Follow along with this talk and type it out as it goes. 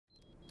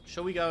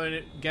Shall we go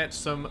and get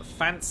some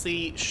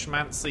fancy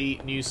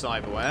schmancy new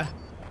cyberware?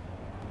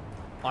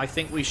 I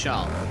think we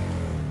shall.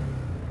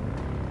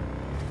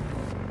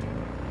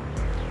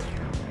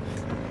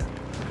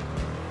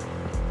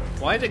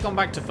 Why had it gone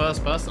back to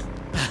first person?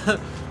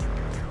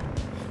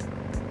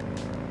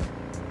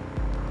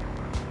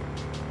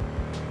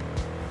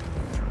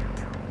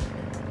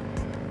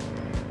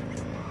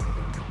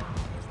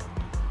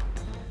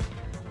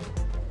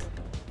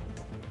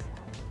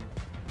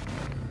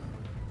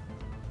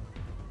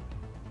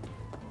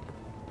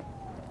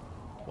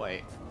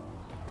 Wait.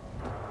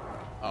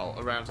 Oh,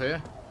 around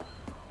here?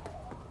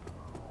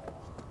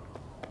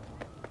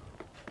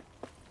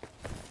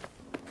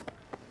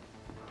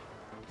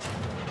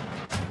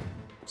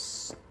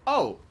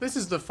 Oh, this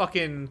is the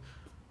fucking...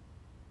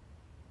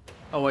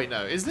 Oh wait,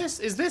 no. Is this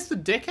the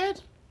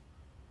dickhead?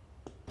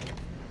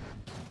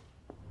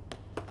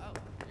 Oh,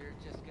 you're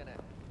just gonna...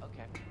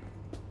 Okay.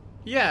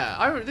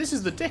 Yeah, this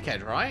is the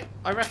dickhead, right?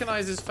 I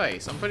recognize his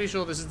face. I'm pretty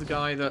sure this is the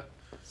guy that...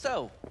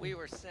 So, we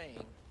were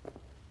saying...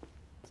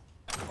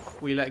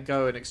 we let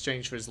go in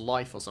exchange for his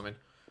life or something.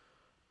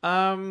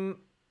 Do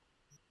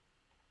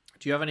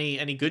you have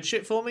any good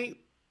shit for me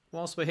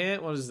whilst we're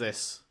here? What is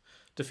this?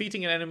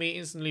 Defeating an enemy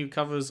instantly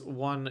recovers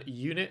 1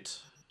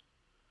 unit.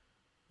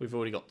 We've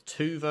already got the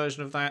 2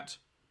 version of that.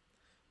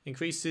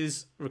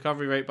 Increases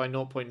recovery rate by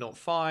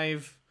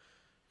 0.05.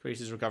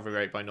 Increases recovery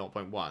rate by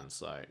 0.1.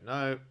 So,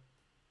 no.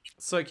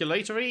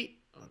 Circulatory.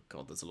 Oh,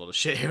 God, there's a lot of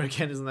shit here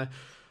again, isn't there?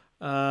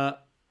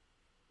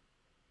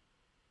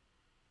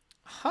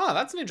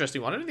 That's an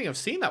interesting one. I don't think I've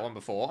seen that one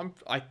before.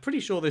 I'm pretty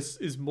sure this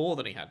is more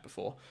than he had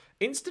before.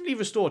 Instantly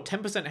restore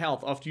 10%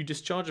 health after you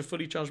discharge a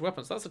fully charged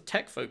weapon. So that's a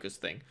tech-focused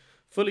thing.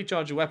 Fully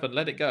charge a weapon,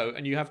 let it go,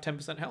 and you have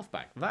 10% health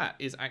back. That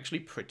is actually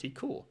pretty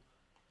cool.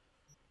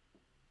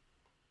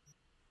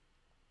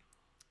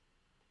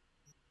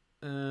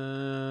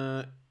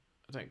 I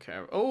don't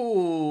care.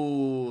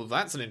 Oh,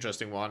 that's an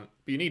interesting one.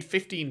 But you need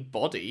 15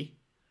 body.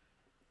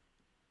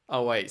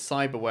 Oh wait,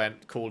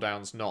 cyberware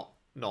cooldowns not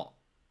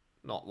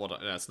what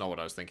that's not what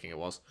I was thinking it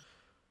was.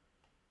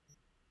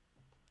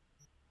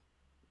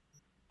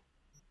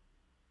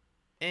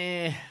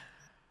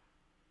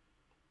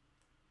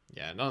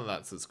 Yeah, none of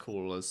that's as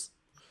cool as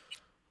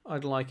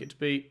I'd like it to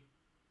be.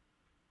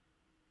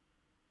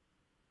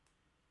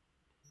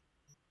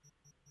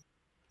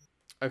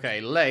 Okay,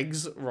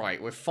 legs.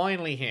 Right, we're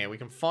finally here. We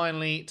can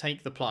finally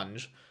take the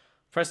plunge.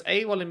 Press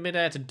A while in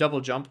midair to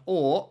double jump,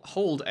 or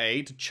hold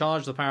A to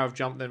charge the power of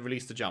jump, then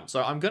release the jump.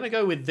 So I'm going to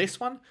go with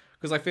this one,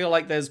 because I feel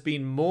like there's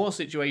been more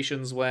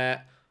situations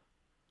where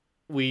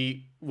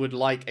we would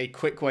like a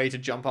quick way to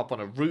jump up on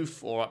a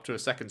roof or up to a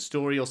second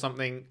story or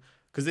something.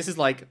 Because this is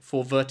like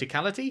for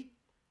verticality,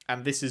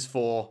 and this is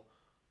for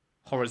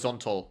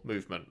horizontal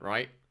movement,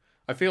 right?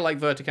 I feel like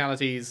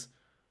verticalities,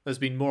 there's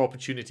been more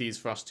opportunities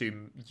for us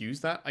to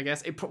use that, I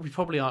guess. We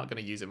probably aren't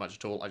going to use it much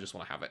at all. I just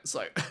want to have it.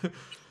 So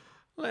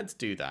let's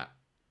do that.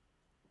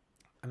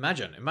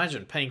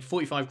 Imagine paying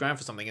 45 grand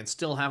for something and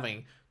still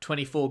having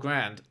 24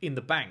 grand in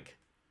the bank.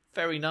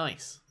 Very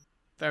nice.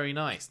 Very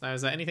nice. Now,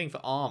 is there anything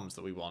for arms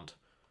that we want?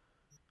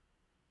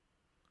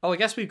 Oh, I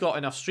guess we've got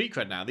enough street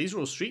cred now. These were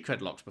all street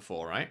cred locks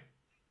before, right?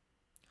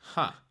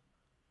 Huh.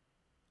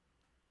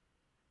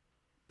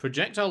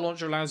 Projectile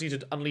launcher allows you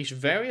to unleash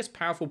various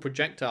powerful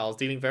projectiles,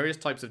 dealing various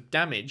types of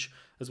damage,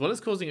 as well as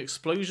causing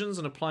explosions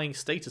and applying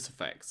status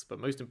effects. But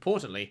most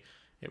importantly,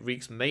 it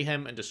wreaks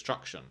mayhem and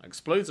destruction.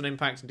 Explodes on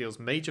impact and deals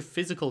major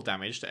physical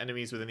damage to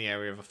enemies within the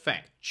area of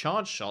effect.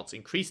 Charge shots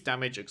increase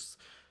damage,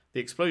 the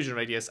explosion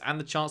radius, and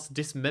the chance to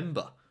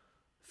dismember.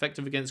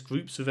 Effective against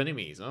groups of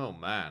enemies. Oh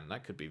man,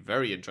 that could be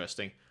very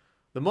interesting.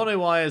 The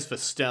monowires for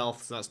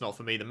stealth, so that's not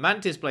for me. The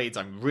mantis blades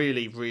I'm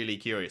really, really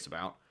curious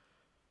about.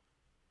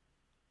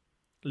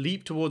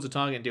 Leap towards a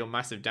target and deal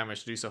massive damage.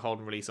 To do so, hold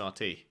and release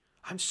RT.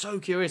 I'm so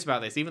curious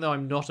about this. Even though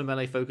I'm not a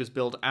melee focused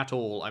build at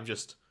all, I'm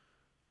just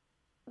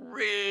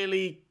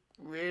really,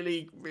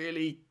 really,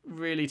 really,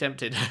 really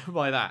tempted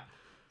by that.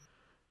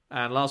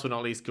 And last but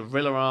not least,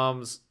 gorilla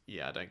arms.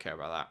 Yeah, I don't care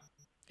about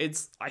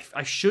that.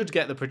 I should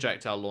get the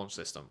projectile launch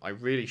system. I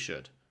really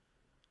should.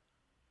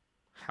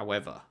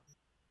 However,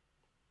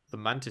 the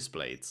mantis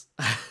blades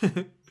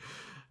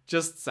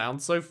just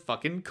sound so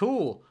fucking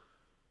cool.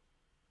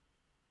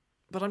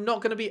 But I'm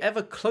not going to be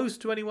ever close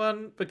to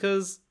anyone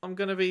because I'm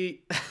going to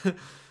be...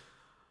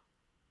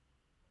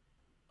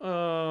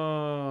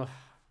 I'm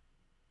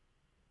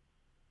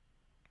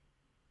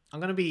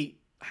going to be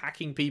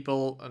hacking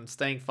people and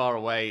staying far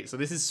away. So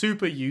this is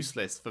super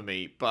useless for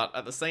me. But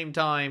at the same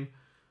time,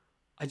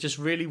 I just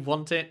really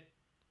want it.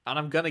 And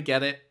I'm going to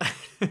get it.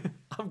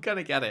 I'm going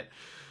to get it.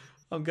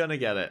 I'm going to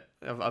get it.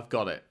 I've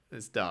got it.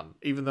 It's done.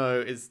 Even though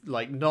it's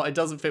like not, it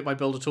doesn't fit my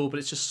build at all, but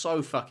it's just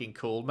so fucking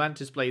cool.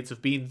 Mantis blades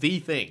have been the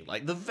thing.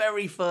 Like the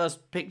very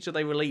first picture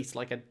they released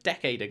like a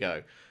decade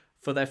ago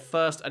for their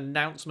first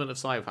announcement of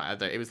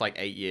Cyberpunk. It was like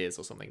 8 years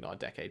or something, not a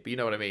decade, but you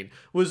know what I mean.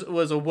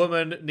 Was a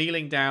woman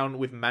kneeling down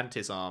with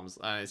mantis arms.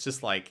 And it's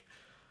just like,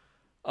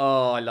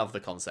 oh, I love the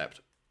concept.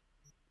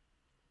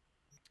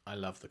 I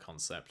love the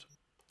concept.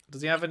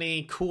 Does he have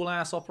any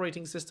cool-ass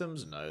operating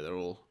systems? No,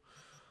 they're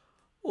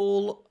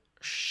all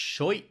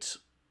shite.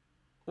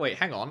 Wait,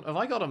 hang on. Have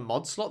I got a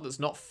mod slot that's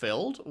not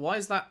filled? Why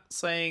is that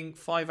saying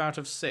 5 out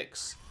of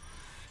 6?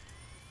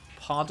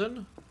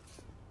 Pardon?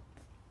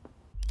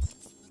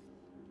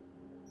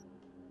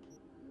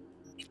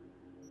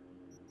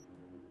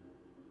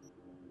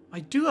 I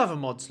do have a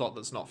mod slot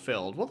that's not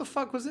filled. What the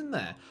fuck was in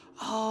there?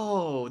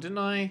 Oh, didn't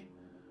I?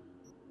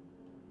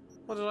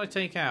 What did I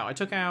take out? I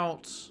took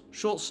out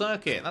short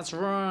circuit. That's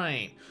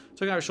right.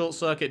 Took out short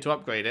circuit to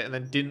upgrade it and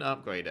then didn't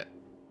upgrade it.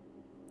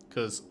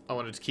 Because I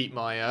wanted to keep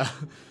my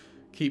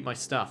keep my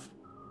stuff.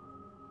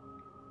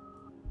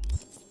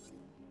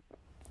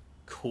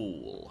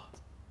 Cool.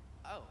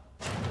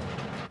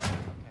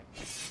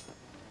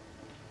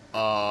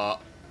 Oh.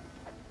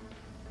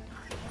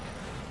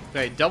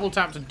 Okay, double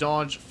tap to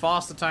dodge,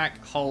 fast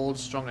attack, hold,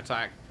 strong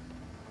attack.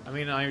 I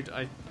mean, I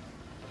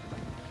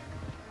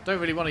don't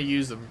really want to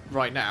use them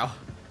right now.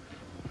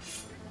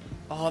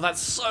 Oh, that's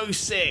so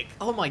sick.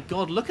 Oh my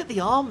god, look at the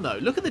arm though.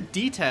 Look at the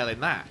detail in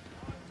that.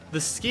 The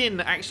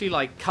skin actually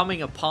like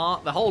coming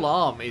apart. The whole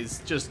arm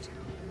is just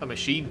a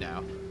machine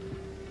now.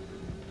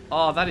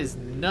 Oh, that is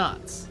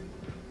nuts.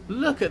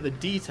 Look at the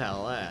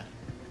detail there.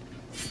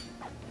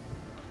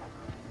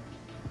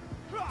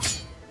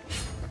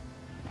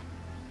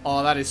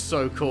 Oh, that is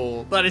so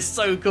cool. That is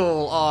so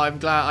cool. Oh, I'm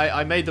glad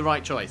I made the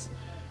right choice.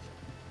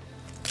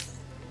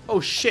 Oh,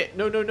 shit.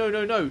 No, no, no,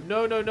 no, no.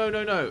 No, no, no,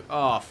 no, no.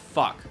 Oh,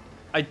 fuck.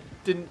 I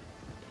didn't...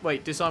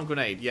 Wait, disarm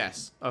grenade.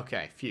 Yes.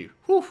 Okay, phew.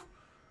 Whew.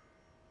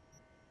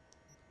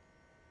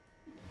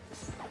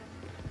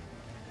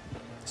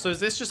 So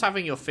is this just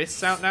having your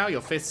fists out now?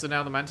 Your fists are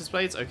now the mantis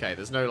blades? Okay,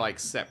 there's no, like,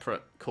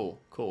 separate...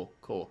 Cool, cool,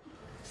 cool.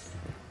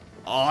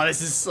 Oh,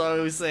 this is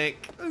so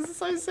sick. This is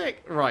so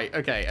sick. Right,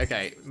 okay,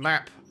 okay.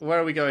 Map. Where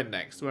are we going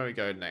next? Where are we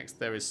going next?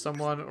 There is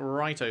someone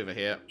right over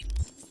here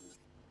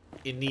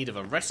in need of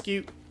a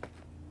rescue.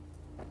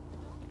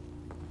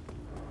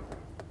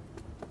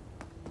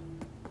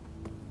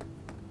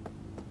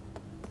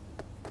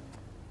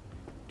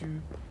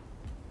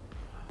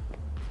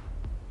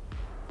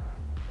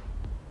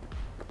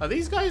 Are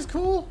these guys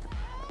cool?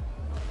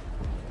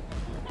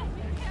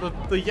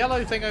 The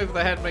yellow thing over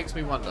the head makes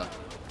me wonder.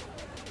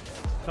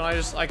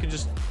 I can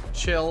just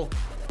chill.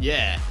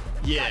 Yeah,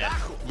 yeah,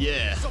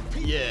 yeah,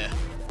 yeah.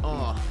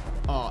 Oh,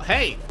 oh.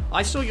 Hey,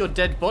 I saw your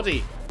dead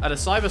body at a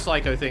Cyber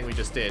Psycho thing we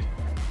just did.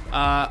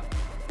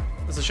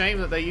 It's a shame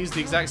that they used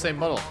the exact same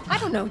model. I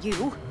don't know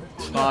you.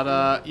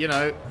 But, you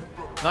know,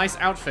 nice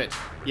outfit.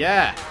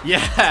 Yeah,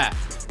 yeah,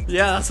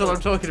 yeah, that's what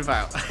I'm talking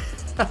about.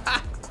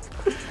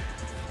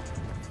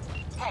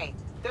 Hey,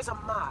 there's a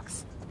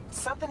Mox.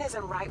 Something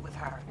isn't right with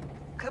her.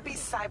 Could be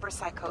cyber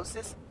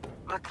psychosis.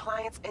 My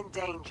client's in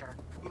danger.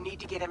 You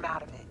need to get him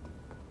out of it.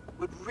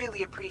 Would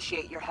really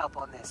appreciate your help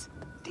on this.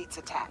 Deets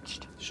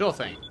attached. Sure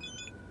thing.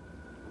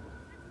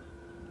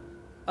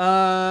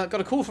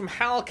 Got a call from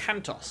Hal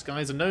Cantos.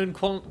 Guy's a known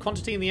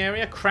quantity in the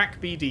area.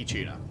 Crack BD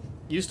tuner.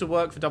 Used to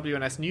work for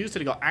WNS News till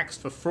he got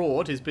axed for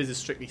fraud. His biz is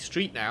strictly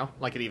street now,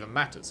 like it even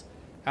matters.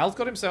 Hal's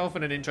got himself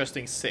in an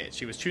interesting sitch.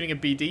 He was tuning a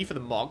BD for the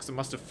Mox and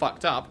must have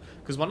fucked up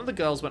because one of the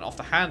girls went off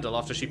the handle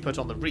after she put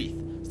on the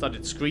wreath.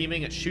 Started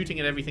screaming and shooting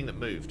at everything that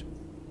moved.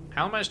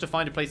 Hal managed to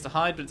find a place to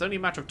hide, but it's only a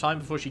matter of time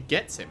before she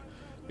gets him.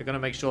 We're going to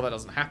make sure that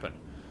doesn't happen.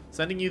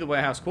 Sending you the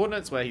warehouse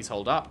coordinates where he's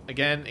holed up.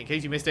 Again, in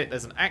case you missed it,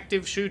 there's an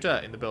active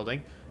shooter in the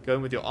building. Go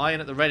in with your iron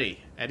at the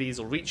ready. Eddies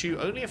will reach you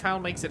only if Hal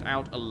makes it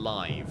out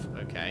alive.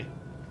 Okay.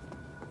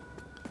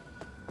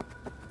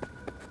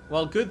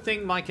 Well, good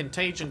thing my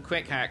contagion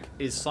quick hack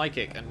is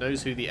psychic and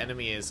knows who the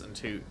enemy is and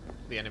who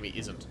the enemy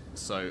isn't.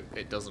 So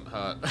it doesn't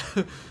hurt.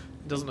 It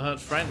doesn't hurt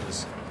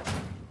friends.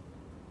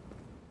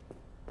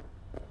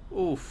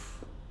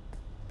 Oof.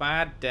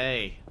 Bad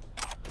day.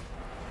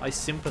 I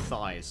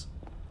sympathize.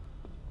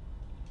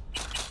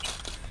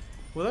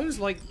 Were those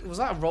like... Was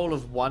that a roll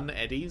of 1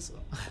 eddies?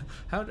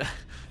 How'd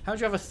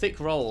you have a thick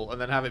roll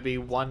and then have it be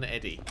 1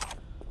 eddy?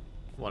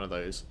 One of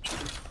those.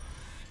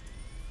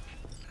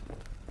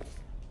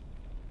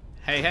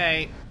 Hey,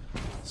 hey.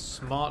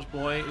 Smart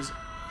boy is...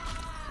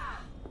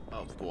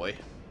 Oh, boy.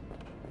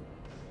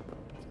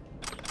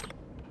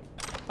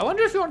 I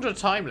wonder if you're under a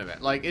time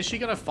limit. Like, is she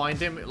going to find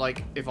him,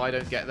 like, if I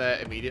don't get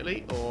there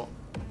immediately? Or...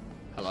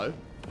 Hello?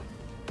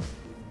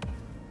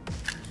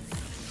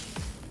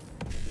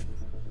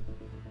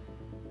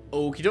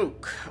 Okie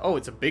doke. Oh,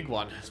 it's a big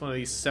one. It's one of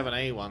these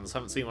 7A ones.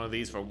 Haven't seen one of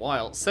these for a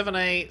while.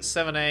 7A,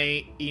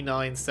 7A,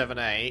 E9,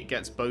 7A.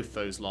 Gets both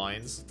those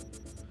lines.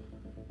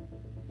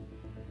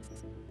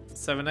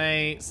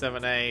 7A,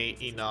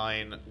 7A,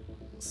 E9,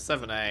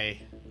 7A,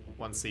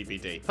 1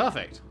 CBD.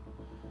 Perfect.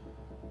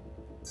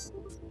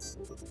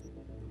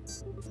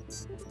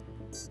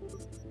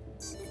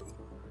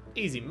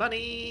 Easy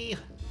money.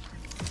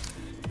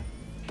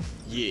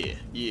 Yeah,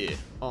 yeah.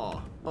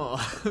 Oh,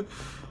 oh.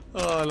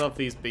 Oh, I love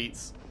these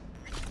beats.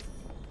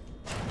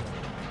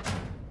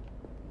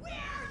 Where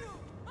are you?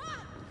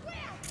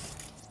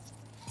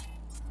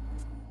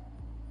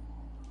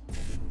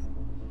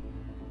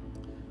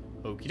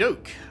 Where? Okie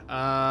doke.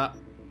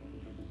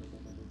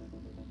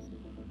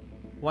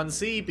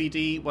 1C,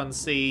 BD,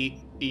 1C,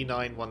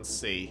 E9,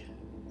 1C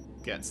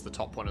gets the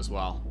top one as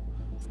well.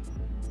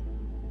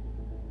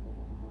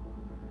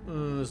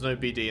 There's no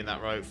BD in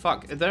that row.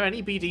 Fuck, are there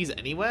any BDs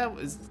anywhere?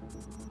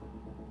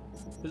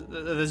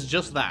 There's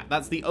just that.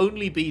 That's the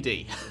only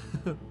BD.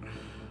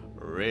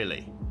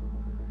 Really?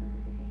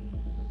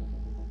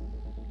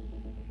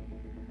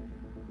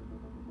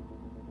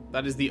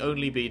 That is the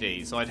only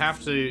BD. So I'd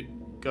have to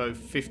go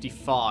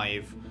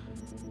 55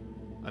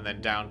 and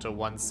then down to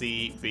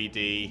 1C,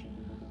 BD,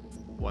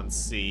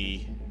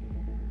 1C,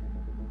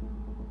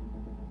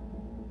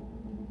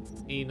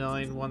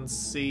 E9,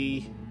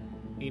 1C,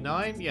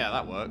 E9? Yeah,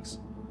 that works.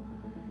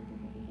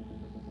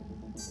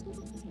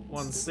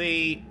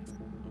 1C,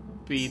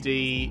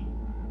 BD,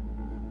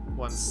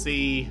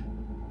 1C,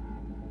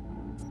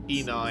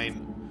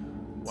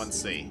 E9,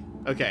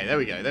 1C. Okay, there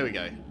we go, there we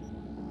go.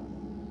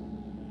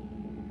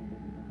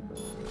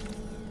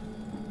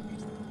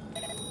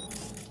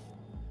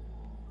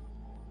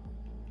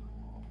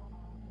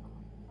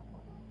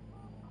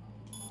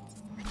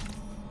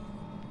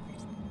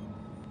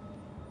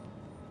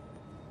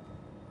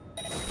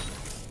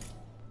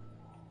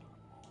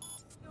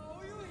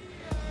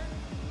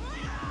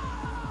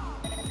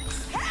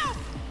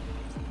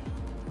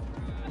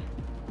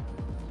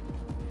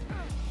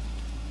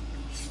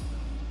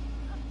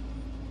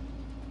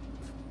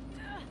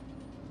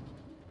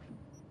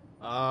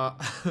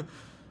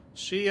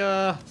 She,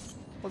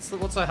 what's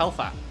her health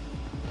at?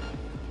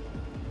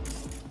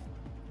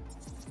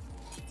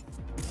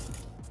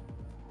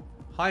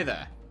 Hi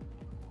there.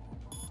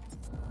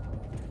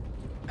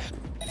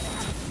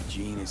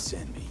 Gene has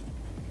sent me.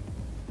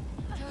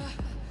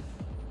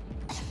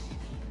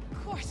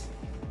 Of course.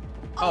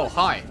 Oh,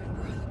 hi.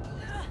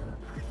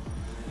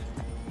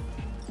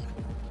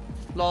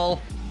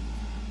 Lol.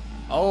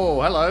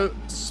 Oh, hello.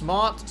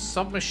 Smart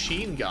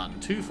submachine gun.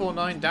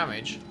 249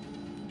 damage.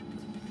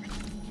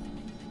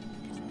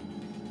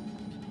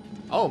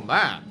 Oh,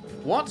 man.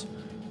 What?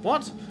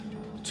 What?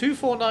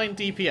 249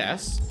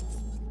 DPS.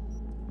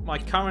 My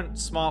current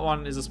smart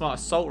one is a smart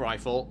assault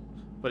rifle,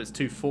 but it's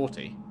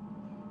 240.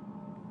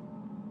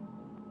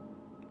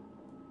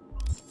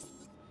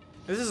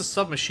 This is a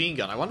submachine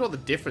gun. I wonder what the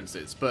difference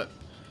is, but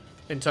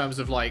in terms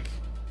of, like,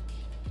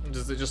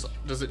 does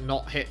it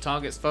not hit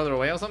targets further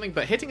away or something?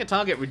 But hitting a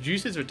target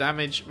reduces the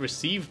damage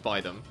received by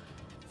them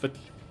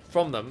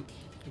from them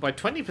by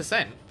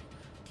 20%.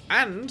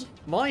 And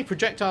my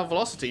projectile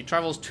velocity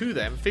travels to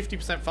them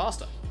 50%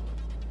 faster.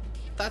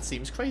 That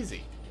seems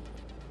crazy.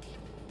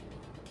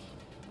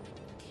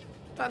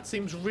 That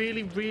seems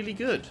really, really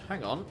good.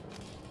 Hang on.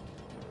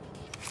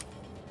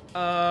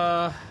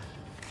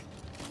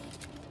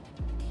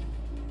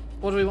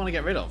 What do we want to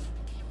get rid of?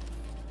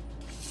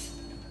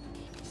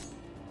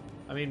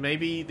 I mean,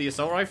 maybe the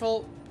assault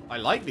rifle? I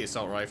like the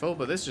assault rifle,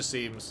 but this just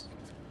seems...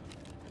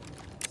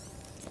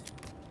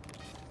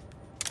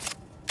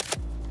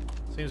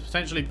 seems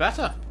potentially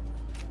better.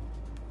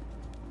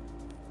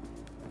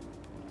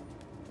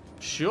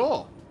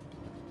 Sure.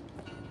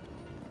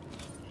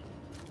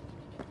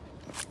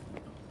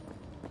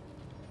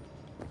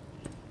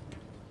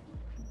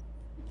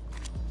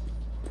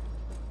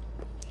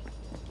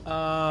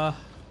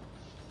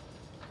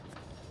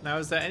 Now,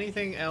 is there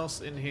anything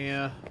else in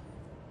here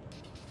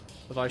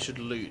that I should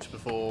loot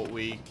before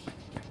we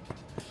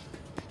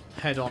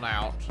head on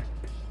out?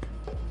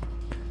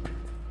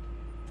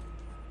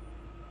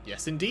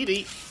 Yes,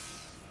 indeedy.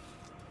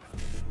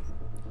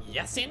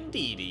 Yes,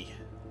 indeedy.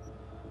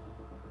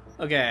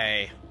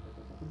 Okay.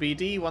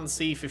 BD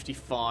 1C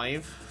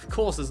 55. Of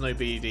course there's no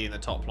BD in the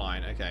top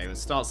line. Okay,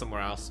 let's start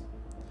somewhere else.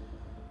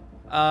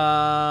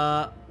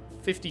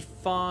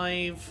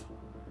 55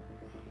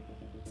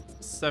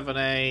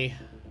 7A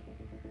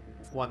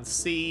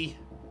 1C.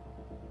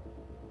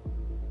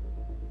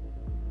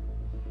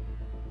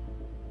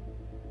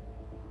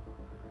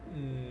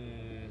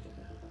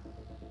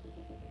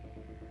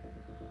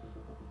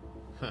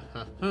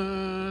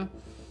 Hmm.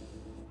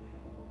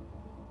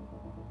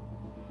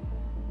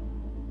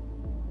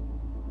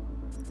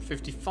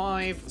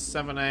 55,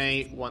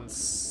 7A,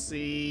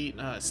 1C.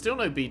 No, still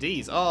no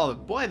BDs. Oh,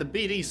 why are the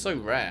BDs so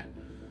rare?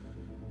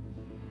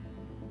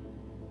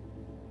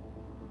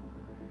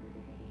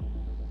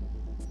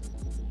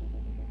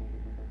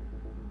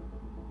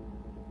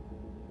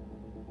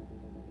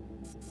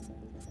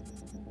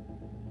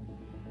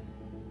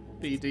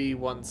 BD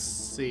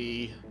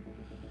 1C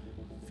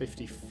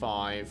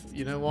 55.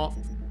 You know what?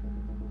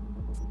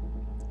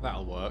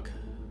 That'll work.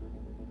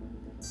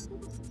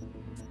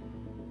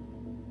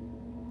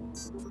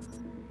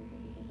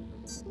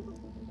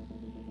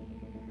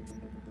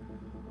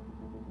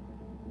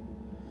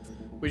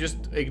 We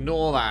just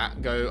ignore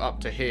that, go up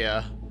to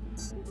here,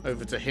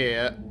 over to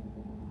here,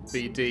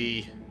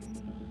 BD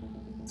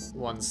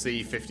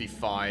 1C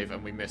 55,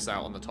 and we miss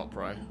out on the top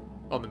row,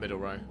 on the middle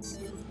row.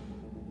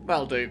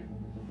 That'll do.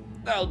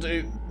 That'll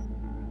do.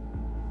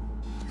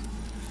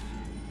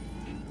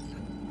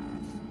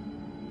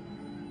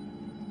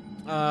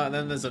 And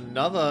then there's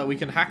another. We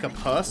can hack a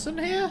person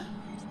here?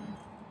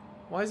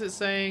 Why is it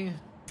saying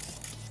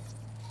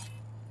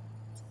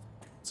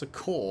It's a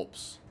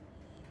corpse.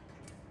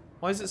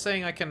 Why is it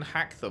saying I can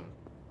hack them?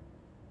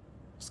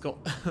 It's got...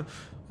 I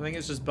think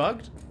it's just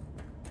bugged.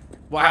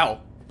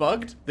 Wow.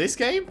 Bugged? This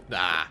game?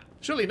 Nah.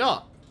 Surely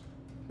not.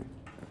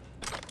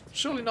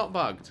 Surely not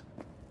bugged.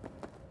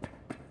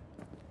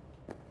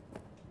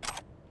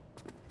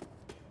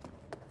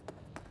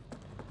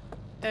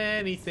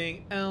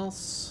 Anything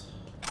else?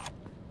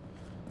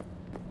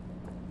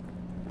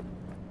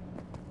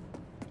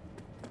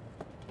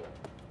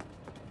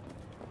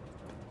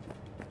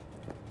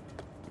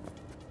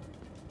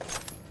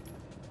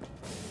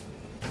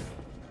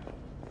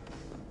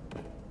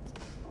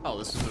 Oh,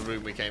 this is the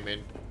room we came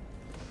in.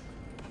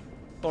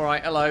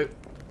 Alright, hello.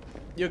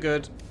 You're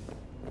good.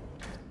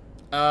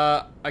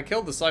 I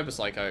killed the cyber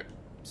psycho.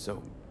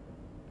 So,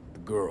 the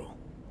girl.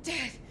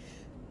 Dad,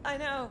 I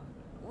know.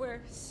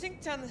 We're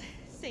synced on the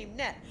same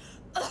net.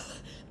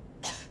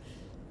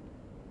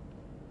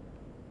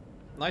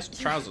 Nice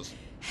trousers.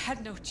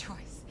 Had no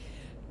choice.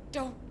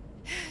 Don't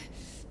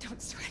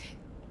sweat it.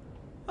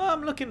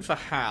 I'm looking for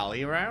Hal. Are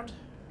you around?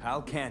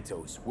 Hal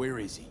Cantos, where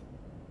is he?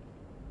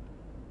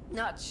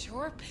 Not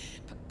sure,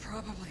 but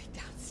probably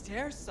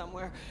downstairs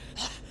somewhere.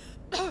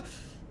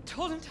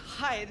 Told him to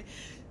hide.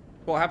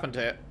 What happened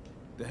here?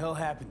 The hell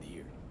happened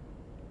here?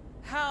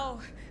 Hal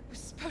was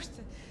supposed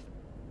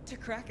to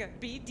crack a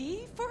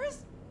BD for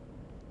us,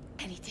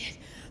 and he did.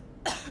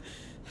 At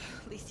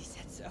least he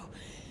said so.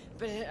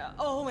 But it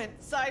all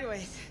went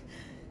sideways.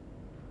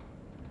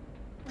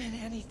 And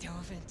Annie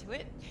dove into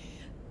it.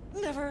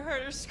 Never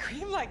heard her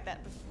scream like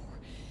that before.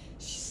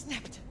 She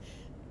snapped.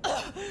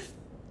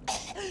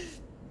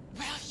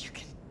 Well, you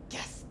can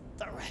guess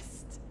the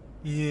rest.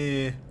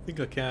 Yeah, I think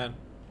I can.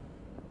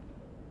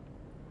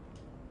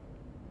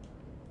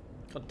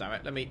 God damn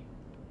it, let me...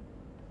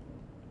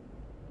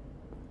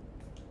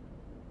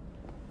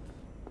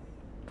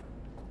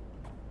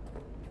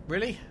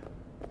 Really?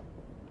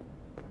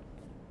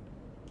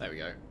 There we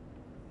go.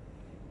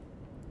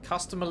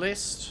 Customer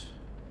list.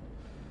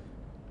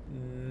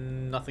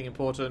 Nothing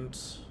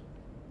important.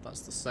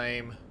 That's the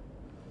same.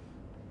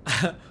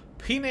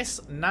 Penis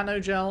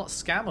nanogel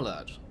scam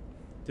alert.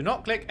 Do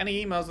not click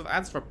any emails with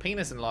ads for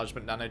penis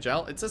enlargement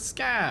nanogel. It's a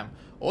scam.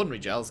 Ordinary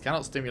gels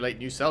cannot stimulate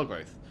new cell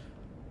growth.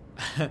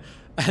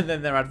 And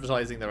then they're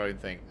advertising their own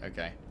thing.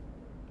 Okay.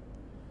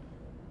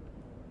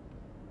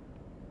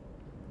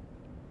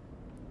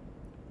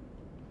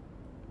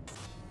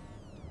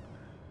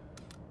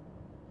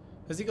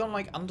 Has he gone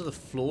like under the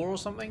floor or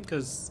something?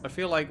 Because I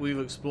feel like we've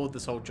explored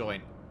this whole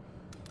joint.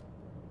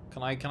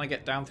 Can I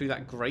get down through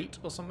that grate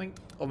or something?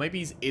 Or maybe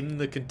he's in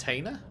the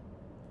container?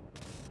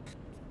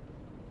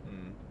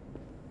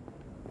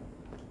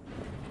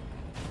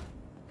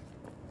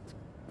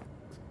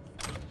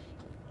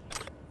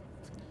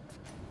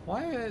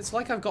 Why? It's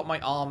like I've got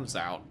my arms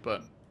out,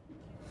 but...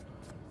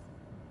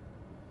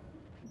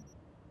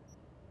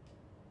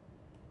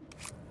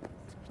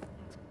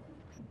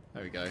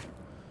 There we go.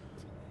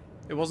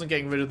 It wasn't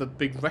getting rid of the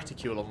big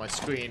reticule on my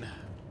screen.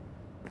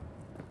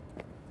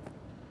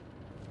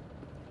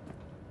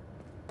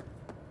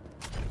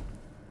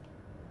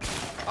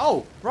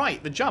 Oh,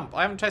 right, the jump.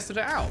 I haven't tested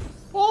it out.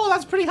 Oh,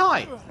 that's pretty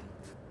high.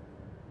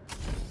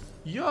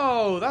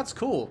 Yo, that's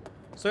cool.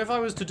 So if I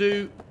was to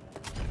do...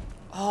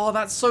 Oh,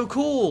 that's so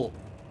cool.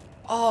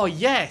 Oh,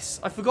 yes.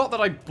 I forgot that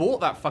I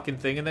bought that fucking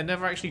thing and then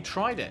never actually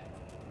tried it.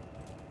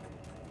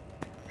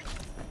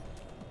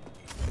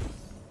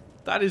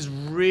 That is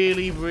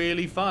really,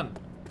 really fun.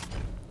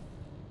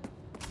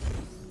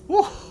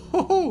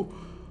 Woohoo!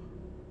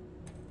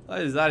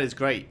 That is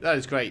great. That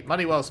is great.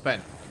 Money well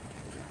spent.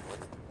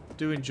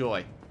 Do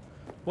enjoy.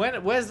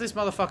 Where's this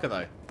motherfucker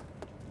though?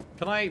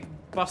 Can I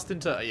bust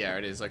into? Yeah,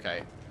 it is.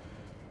 Okay.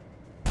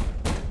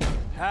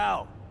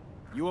 Hal,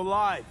 you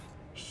alive?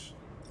 Shh,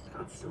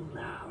 not so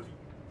loud.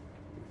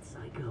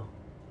 Psycho,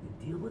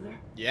 you deal with her?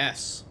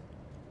 Yes.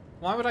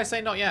 Why would I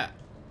say not yet?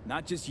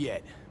 Not just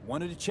yet.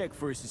 Wanted to check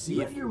first to see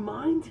You if... have your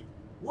mind?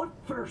 What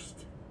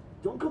first?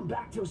 Don't come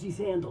back till she's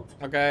handled.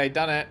 Okay,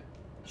 done it.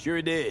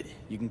 Sure did.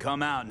 You can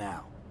come out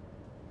now.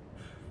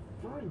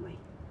 Finally.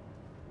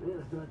 Man,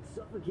 I thought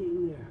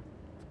suffocating there.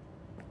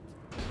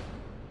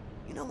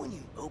 You know when you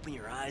open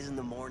your eyes in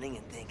the morning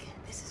and think,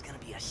 this is gonna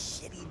be a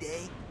shitty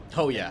day?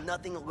 Oh yeah. And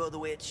nothing will go the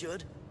way it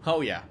should?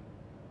 Oh yeah.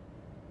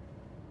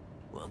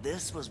 Well,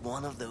 this was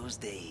one of those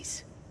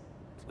days.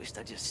 Wished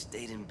I just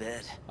stayed in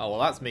bed. Oh well,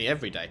 that's me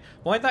every day.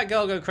 Why'd that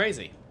girl go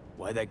crazy?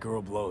 Why'd that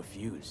girl blow a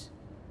fuse?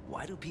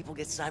 Why do people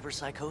get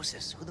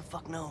cyberpsychosis? Who the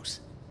fuck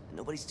knows?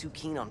 Nobody's too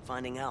keen on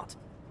finding out.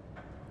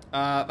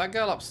 That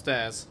girl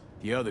upstairs.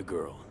 The other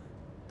girl.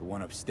 The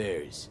one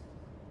upstairs.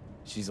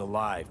 She's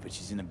alive, but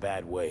she's in a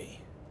bad way.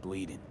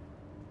 Bleeding.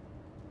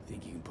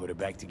 Think you can put her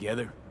back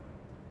together?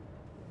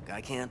 I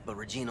can't, but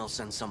Regina'll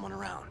send someone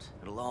around.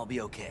 It'll all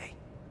be okay.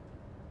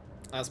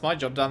 That's my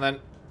job done then.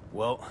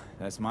 Well,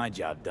 that's my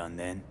job done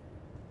then.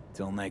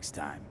 Till next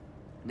time.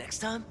 Next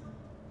time?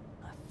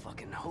 I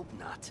fucking hope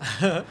not.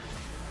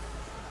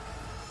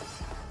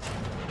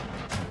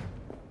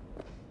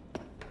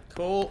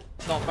 Cool.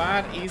 Not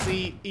bad.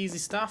 Easy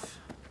stuff.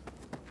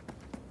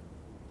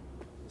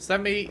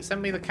 Send me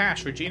the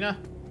cash, Regina.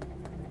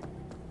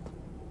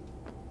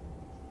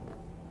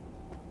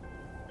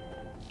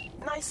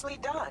 Nicely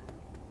done.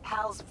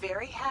 Hal's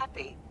very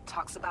happy.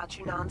 Talks about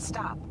you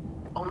non-stop.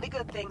 Only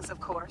good things, of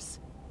course.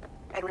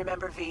 And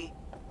remember, V,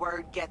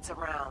 word gets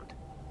around.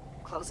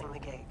 Closing the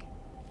gig.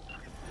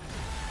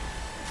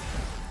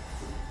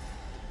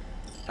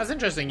 That's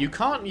interesting. You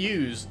can't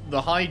use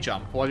the high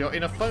jump while you're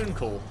in a phone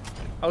call.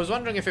 I was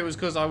wondering if it was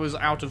because I was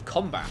out of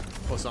combat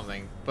or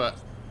something, but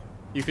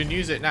you can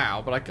use it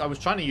now, but I was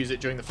trying to use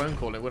it during the phone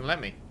call and it wouldn't let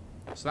me.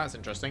 So that's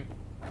interesting.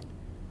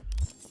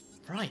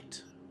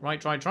 Right.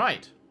 Right.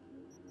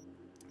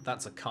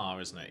 That's a car,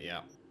 isn't it?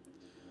 Yeah.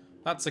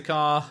 That's a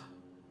car.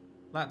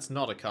 That's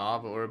not a car,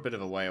 but we're a bit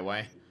of a way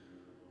away.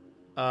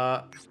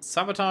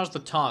 Sabotage the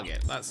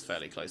target. That's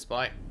fairly close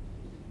by.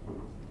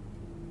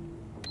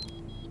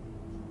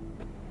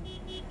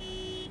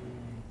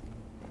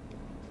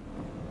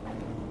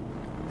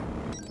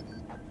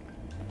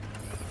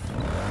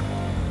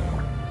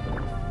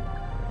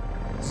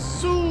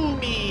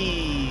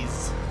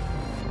 Zoomies!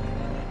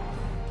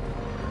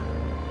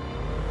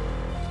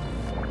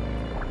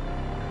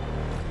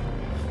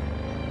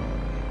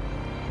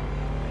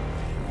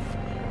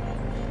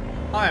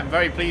 I am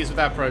very pleased with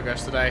our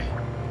progress today.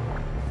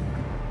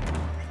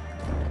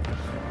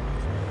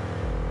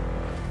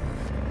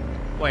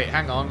 Wait,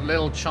 hang on.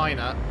 Little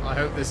China. I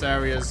hope this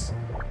area's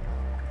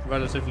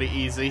relatively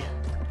easy.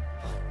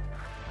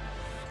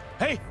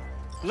 Hey,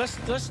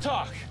 let's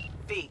talk.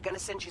 V, gonna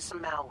send you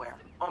some malware.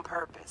 On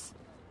purpose.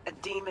 A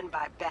demon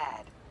by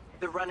bad.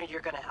 The runner you're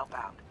gonna help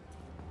out.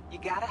 You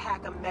gotta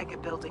hack a mega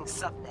building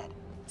subnet.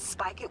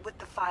 Spike it with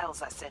the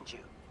files I send you.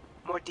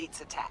 More deets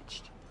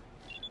attached.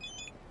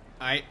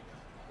 Aight.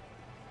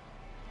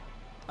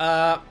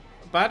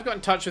 Bad got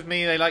in touch with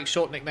me. They like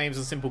short nicknames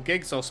and simple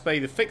gigs, so I'll spare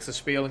you the fixer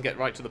spiel and get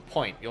right to the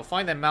point. You'll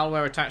find their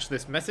malware attached to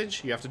this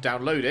message. You have to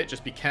download it,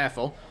 just be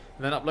careful,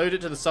 and then upload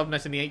it to the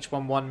subnet in the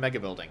H11 mega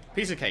building.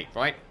 Piece of cake,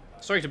 right?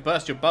 Sorry to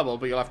burst your bubble,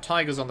 but you'll have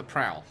tigers on the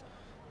prowl.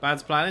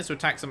 Bad's plan is to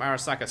attack some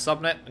Arasaka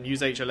subnet and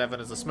use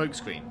H11 as a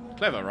smokescreen.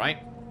 Clever, right?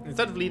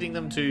 Instead of leading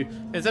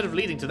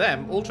to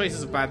them, all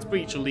traces of Bad's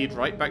breach will lead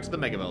right back to the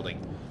mega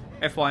building.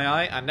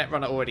 FYI, our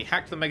Netrunner already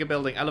hacked the mega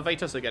building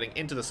elevator, so getting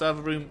into the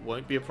server room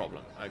won't be a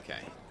problem.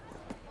 Okay.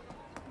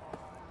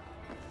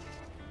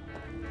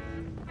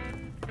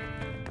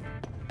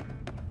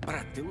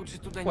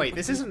 Wait,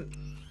 this isn't...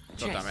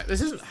 God damn it.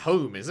 This isn't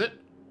home, is it?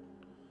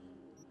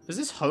 Is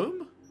this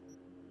home?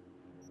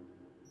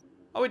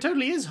 Oh, it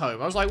totally is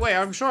home. I was like, wait,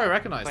 I'm sure I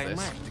recognize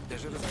this.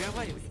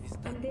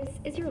 And this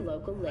is your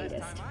local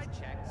latest.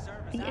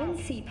 The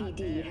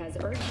NCPD has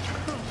urged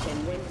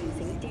caution when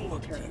using data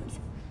terms.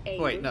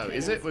 Wait, no,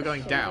 is it? We're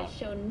going down. Has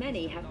shown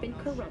many have been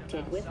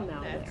corrupted with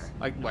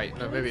malware. Wait,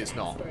 no, maybe it's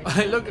not.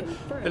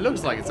 It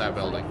looks like it's our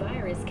building.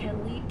 Virus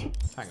can lead to...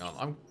 Hang on,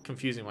 I'm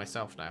confusing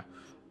myself now.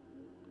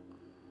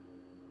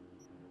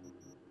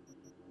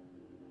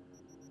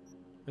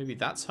 Maybe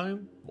that's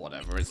home?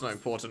 Whatever, it's not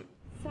important.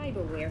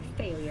 Cyberware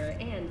failure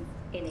and,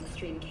 in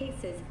extreme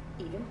cases,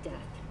 even death.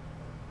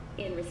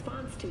 In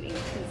response to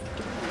increased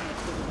drone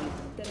activity,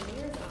 the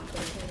mayor's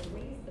office has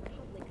raised the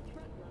public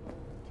threat level.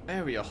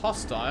 Area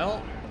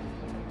hostile?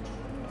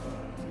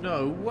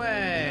 No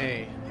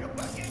way!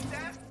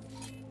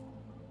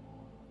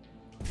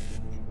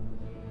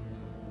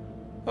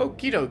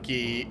 Okie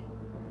dokie.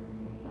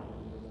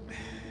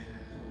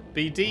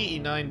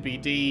 BD, E9,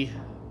 BD,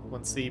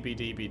 1C,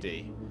 BD,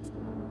 BD.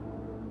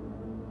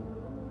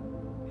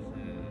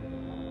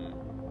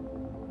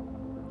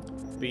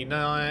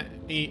 B9,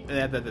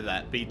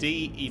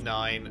 BD,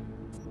 E9,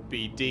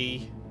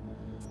 BD,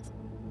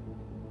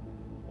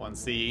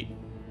 1C,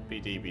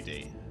 BD,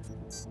 BD.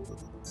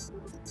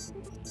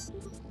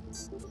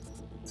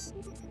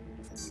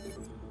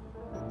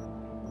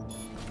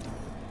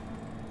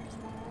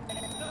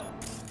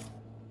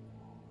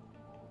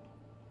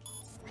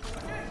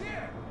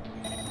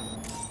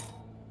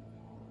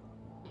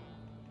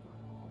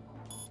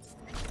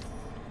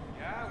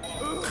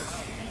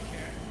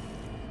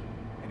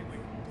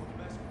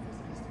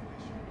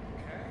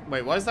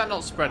 Wait, why is that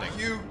not spreading?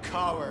 You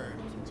coward!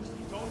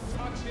 Don't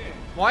touch it!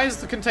 Why is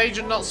the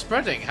contagion not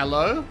spreading?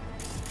 Hello?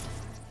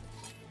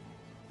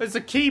 It's a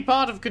key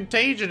part of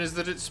contagion is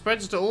that it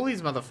spreads to all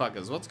these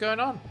motherfuckers. What's going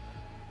on?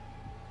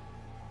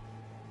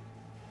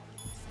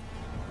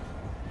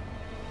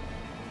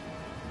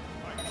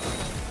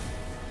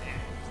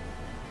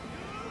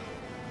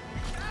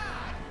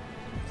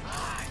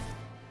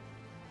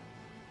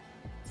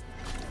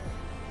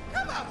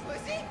 Come on,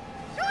 pussy!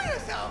 Show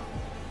yourself!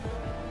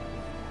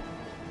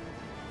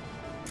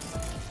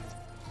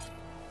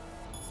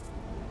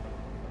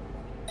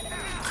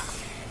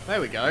 There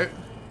we go.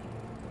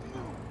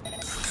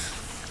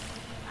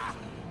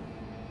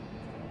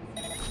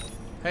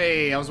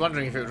 Hey, I was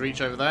wondering if it would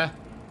reach over there.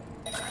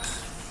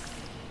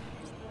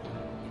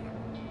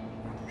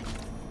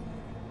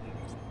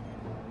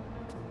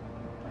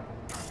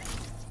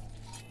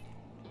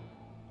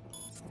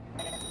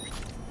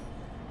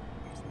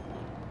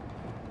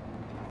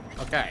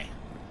 Okay.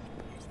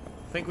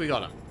 I think we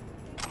got him.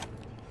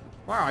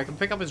 Wow, I can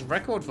pick up his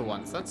record for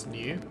once. That's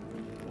new.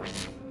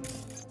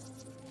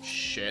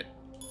 Shit.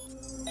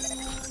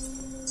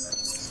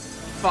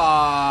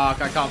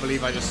 Fuck, I can't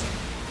believe I just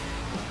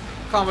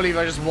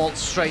waltzed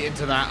straight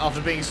into that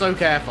after being so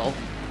careful.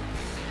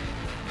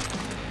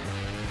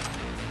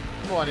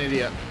 What an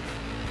idiot.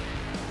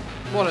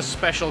 What a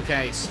special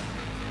case.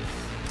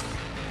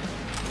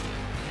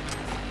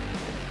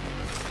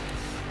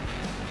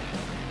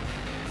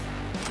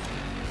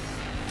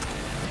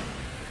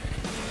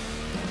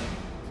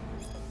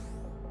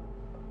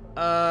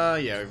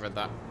 Yeah, we've read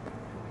that.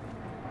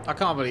 I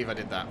can't believe I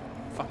did that.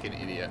 Fucking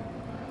idiot.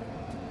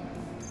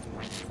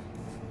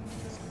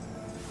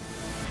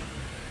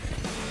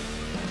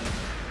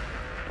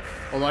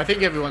 Although I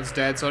think everyone's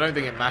dead, so I don't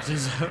think it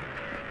matters.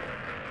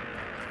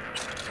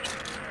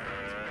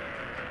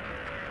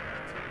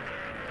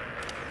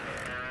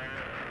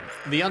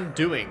 The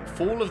Undoing.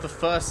 Fall of the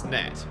First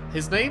Net.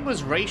 His name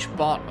was Raish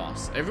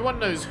Bartmoss. Everyone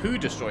knows who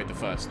destroyed the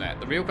first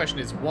net. The real question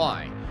is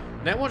why.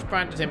 Netwatch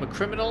branded him a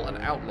criminal and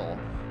outlaw.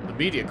 The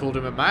media called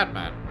him a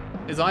madman.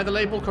 Is either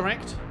label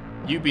correct?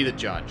 You be the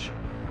judge.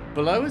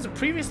 Below is a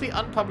previously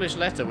unpublished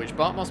letter which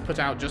Bartmoss put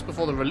out just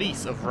before the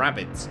release of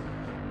Rabbids.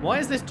 Why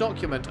is this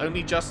document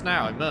only just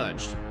now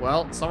emerged?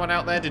 Well, someone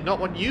out there did not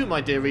want you, my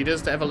dear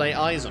readers, to ever lay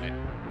eyes on it.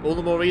 All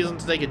the more reason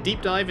to take a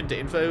deep dive into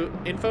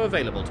info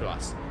available to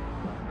us.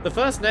 The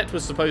first net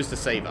was supposed to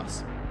save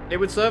us. It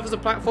would serve as a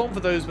platform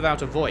for those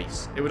without a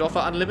voice. It would offer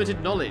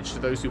unlimited knowledge to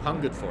those who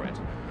hungered for it.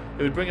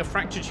 It would bring a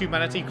fractured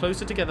humanity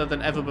closer together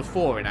than ever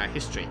before in our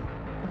history.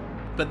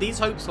 But these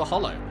hopes were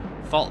hollow.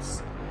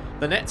 False.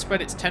 The net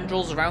spread its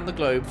tendrils around the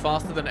globe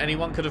faster than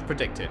anyone could have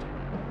predicted.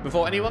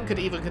 Before anyone could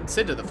even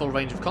consider the full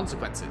range of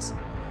consequences.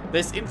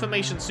 This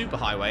information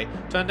superhighway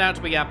turned out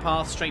to be our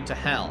path straight to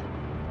hell.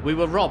 We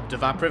were robbed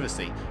of our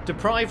privacy,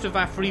 deprived of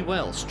our free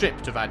will,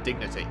 stripped of our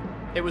dignity.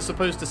 It was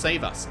supposed to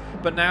save us,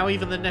 but now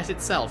even the net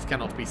itself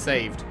cannot be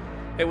saved.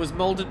 It was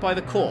moulded by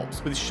the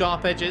corpse, with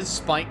sharp edges,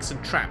 spikes,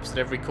 and traps at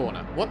every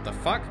corner. What the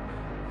fuck?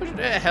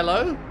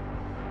 Hello?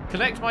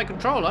 Connect my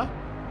controller?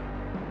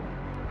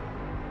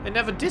 It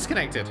never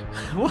disconnected.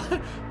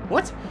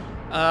 What?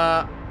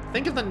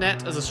 Think of the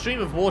net as a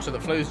stream of water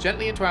that flows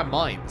gently into our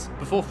minds,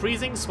 before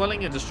freezing,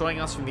 swelling, and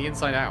destroying us from the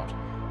inside out.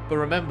 But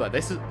remember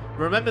this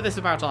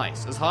about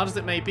ice. As hard as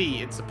it may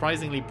be, it's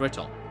surprisingly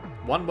brittle.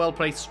 One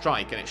well-placed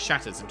strike and it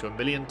shatters into a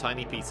million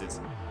tiny pieces.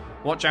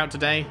 Watch out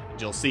today,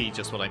 and you'll see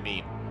just what I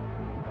mean.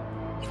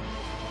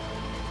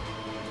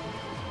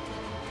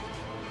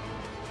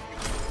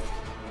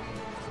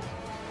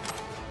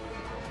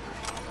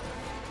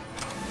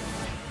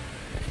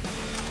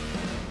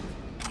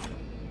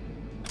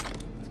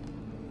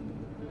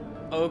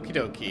 Okie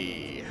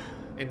dokie.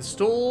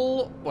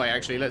 Install... Wait,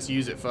 actually, let's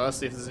use it first,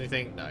 see if there's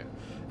anything... No.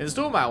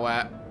 Install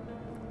malware.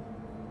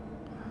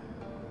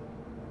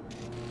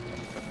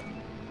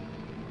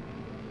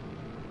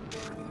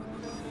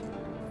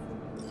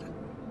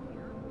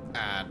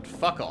 And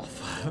fuck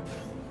off.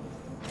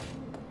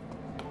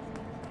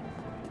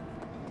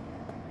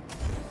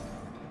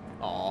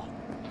 Aw.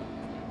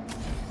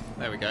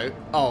 There we go.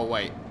 Oh,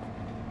 wait.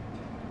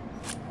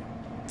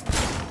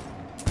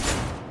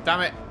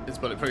 Damn it. It's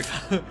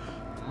bulletproof.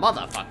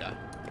 Motherfucker.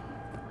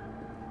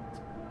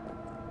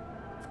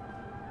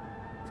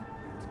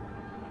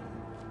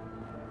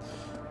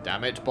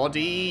 Damn it,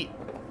 body.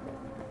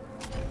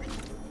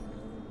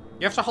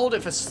 You have to hold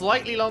it for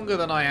slightly longer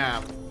than I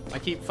am. I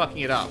keep fucking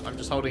it up. I'm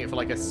just holding it for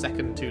like a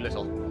second too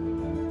little.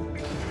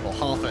 Or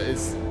half it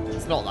is.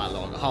 It's not that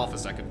long. Half a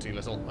second too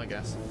little, I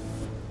guess.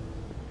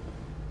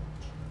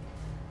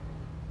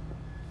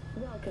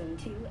 Welcome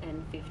to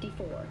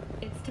N54.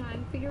 It's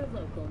time for your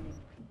local news.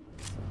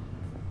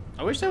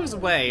 I wish there was a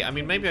way, I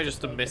mean maybe I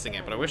just am missing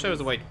it, but I wish there was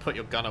a way to put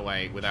your gun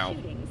away without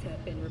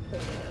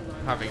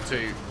having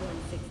to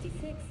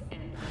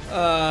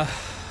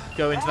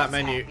go into that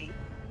menu. Happy,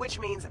 which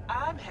means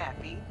I'm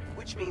happy,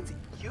 which means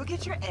you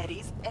get your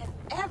eddies and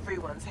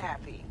everyone's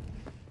happy.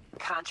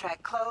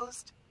 Contract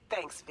closed.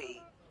 Thanks,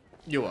 V.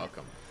 You're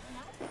welcome.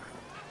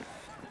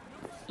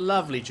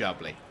 Lovely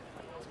jubbly.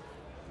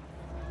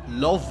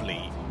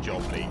 Lovely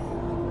jubbly.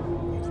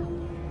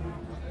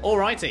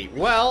 Alrighty,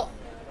 well,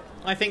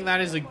 I think that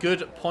is a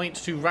good point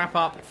to wrap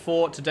up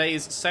for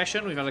today's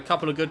session. We've had a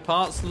couple of good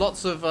parts,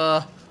 lots of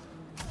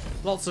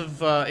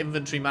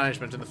inventory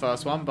management in the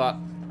first one, but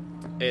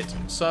it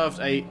served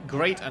a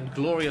great and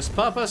glorious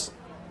purpose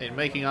in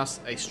making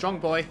us a strong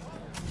boy.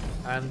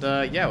 And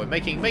yeah, we're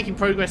making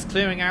progress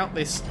clearing out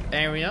this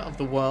area of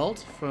the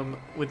world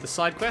with the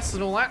side quests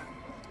and all that.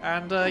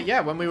 And yeah,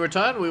 when we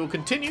return, we will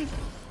continue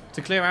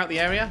to clear out the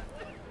area.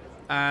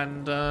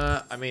 And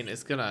I mean,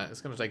 it's gonna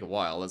take a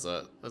while. There's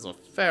a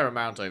fair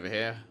amount over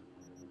here.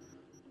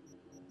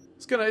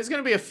 It's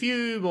gonna be a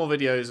few more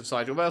videos of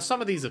side. Well, some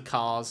of these are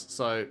cars,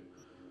 so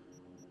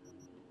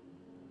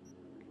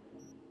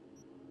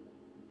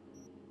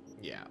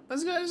yeah.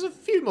 There's a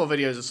few more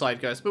videos of side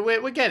quests, but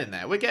we're getting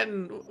there. We're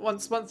getting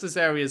once this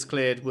area is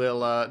cleared,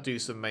 we'll do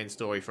some main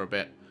story for a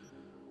bit.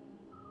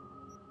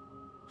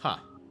 Huh?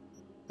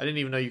 I didn't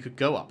even know you could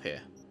go up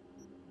here.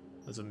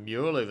 There's a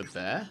mural over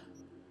there.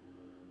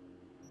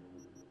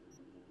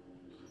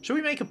 Should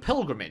we make a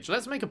pilgrimage?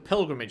 Let's make a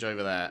pilgrimage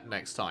over there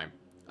next time.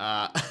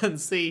 And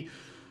see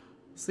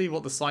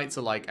what the sights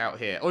are like out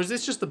here. Or is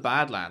this just the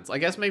Badlands? I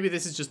guess maybe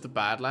this is just the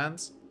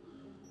Badlands.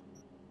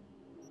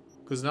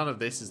 Because none of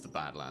this is the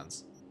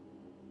Badlands.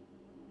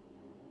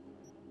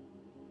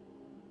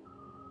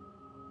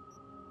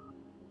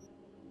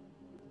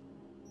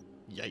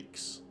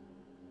 Yikes.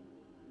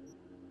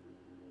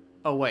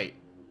 Oh, wait.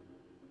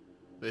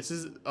 This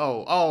is...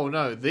 Oh,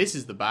 no. This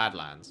is the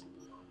Badlands.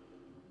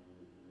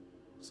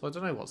 So I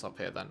don't know what's up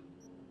here then.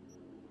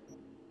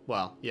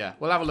 Well, yeah.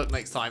 We'll have a look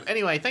next time.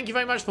 Anyway, thank you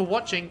very much for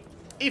watching.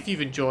 If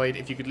you've enjoyed,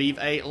 if you could leave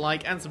a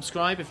like and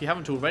subscribe if you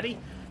haven't already.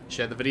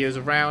 Share the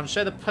videos around.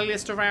 Share the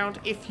playlist around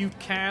if you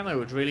can. I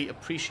would really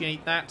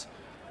appreciate that.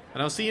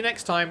 And I'll see you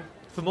next time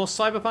for more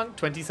Cyberpunk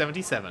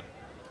 2077.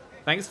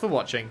 Thanks for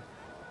watching.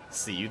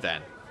 See you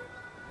then.